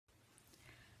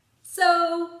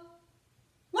So,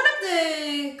 one of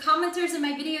the commenters in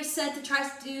my video said to try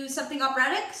to do something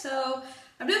operatic, so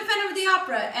I'm doing Phantom of the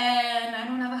Opera, and I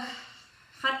don't have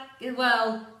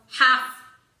a half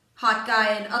hot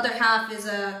guy and other half is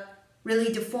a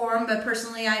really deformed, but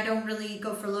personally I don't really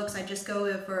go for looks. I just go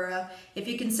for if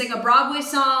you can sing a Broadway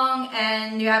song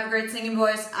and you have a great singing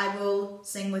voice, I will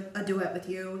sing with a duet with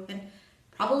you and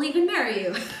probably even marry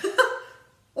you.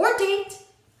 Or date.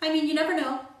 I mean, you never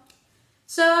know.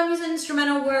 So I'm using an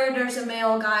instrumental where there's a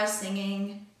male guy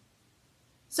singing.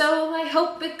 So I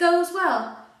hope it goes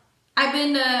well. I've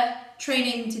been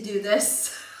training to do this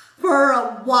for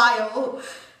a while.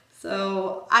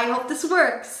 So I hope this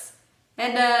works.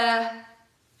 And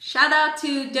shout out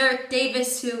to Derek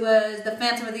Davis, who was the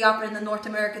Phantom of the Opera in the North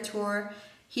America tour.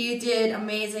 He did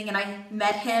amazing, and I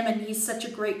met him, and he's such a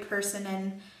great person,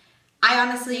 and I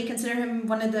honestly consider him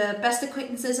one of the best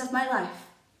acquaintances of my life.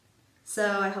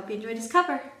 So I hope you enjoyed his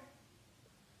cover.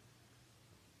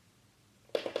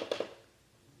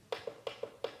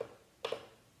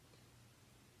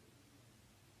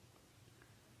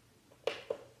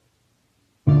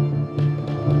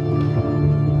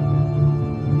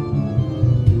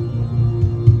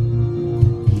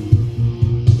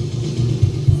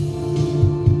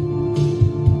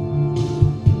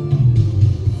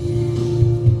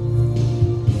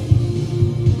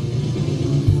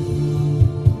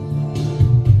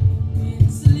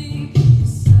 It's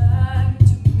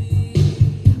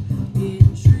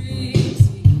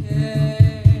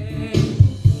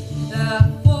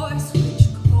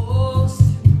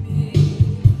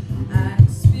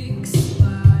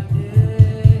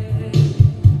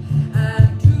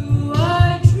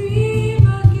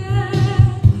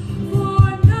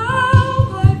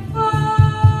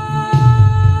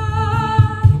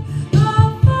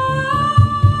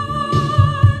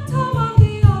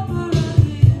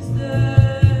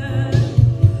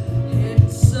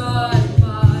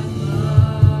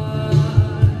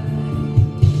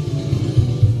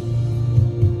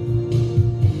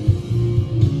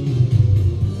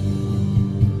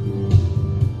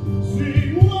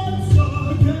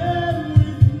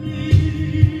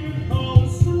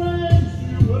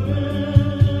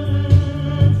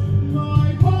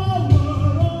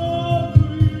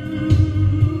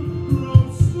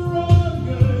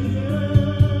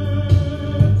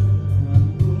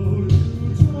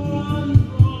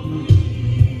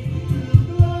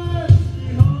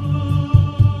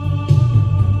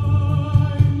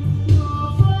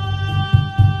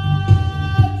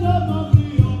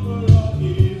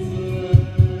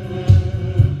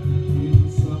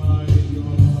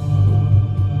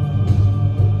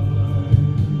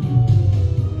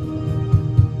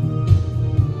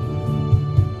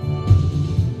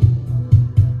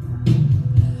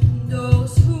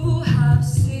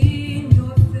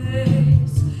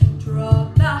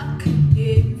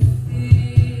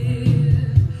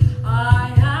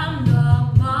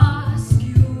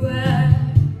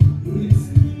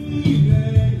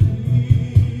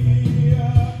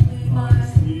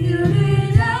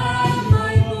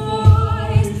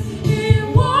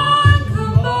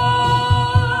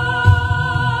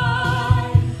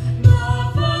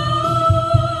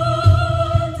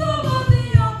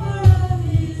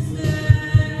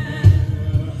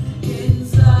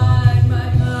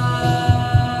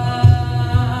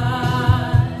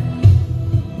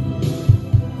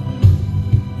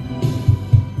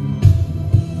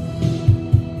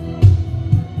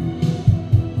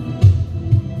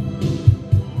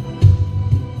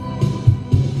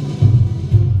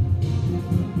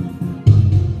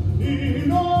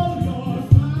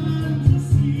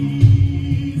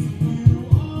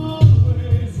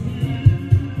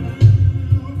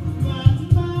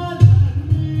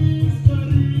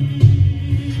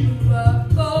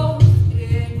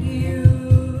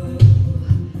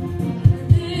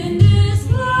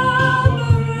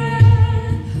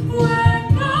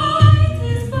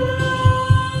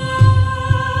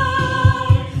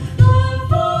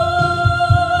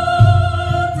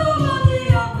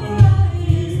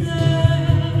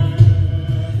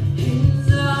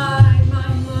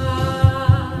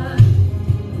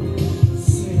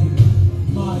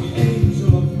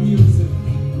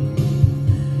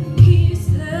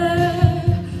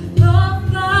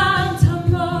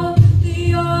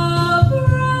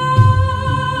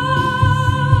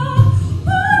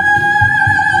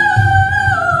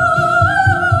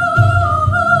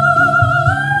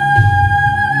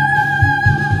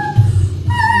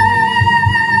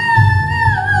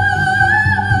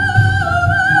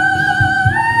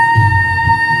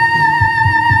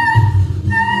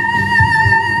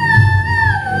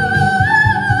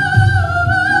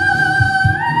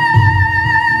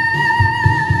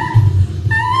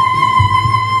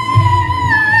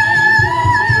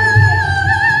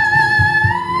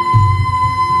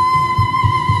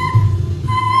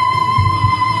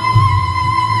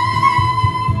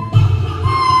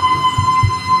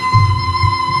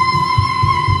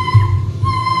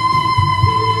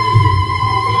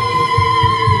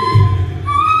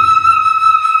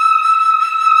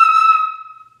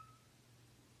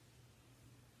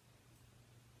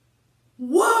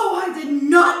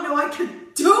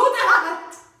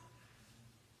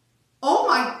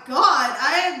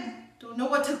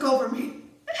over me.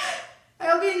 I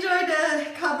hope you enjoyed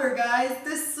the cover, guys.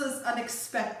 This was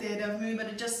unexpected of me, but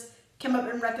it just came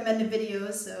up in recommended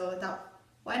videos, so I thought,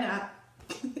 why not?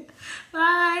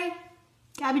 Bye.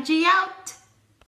 Gabby G out.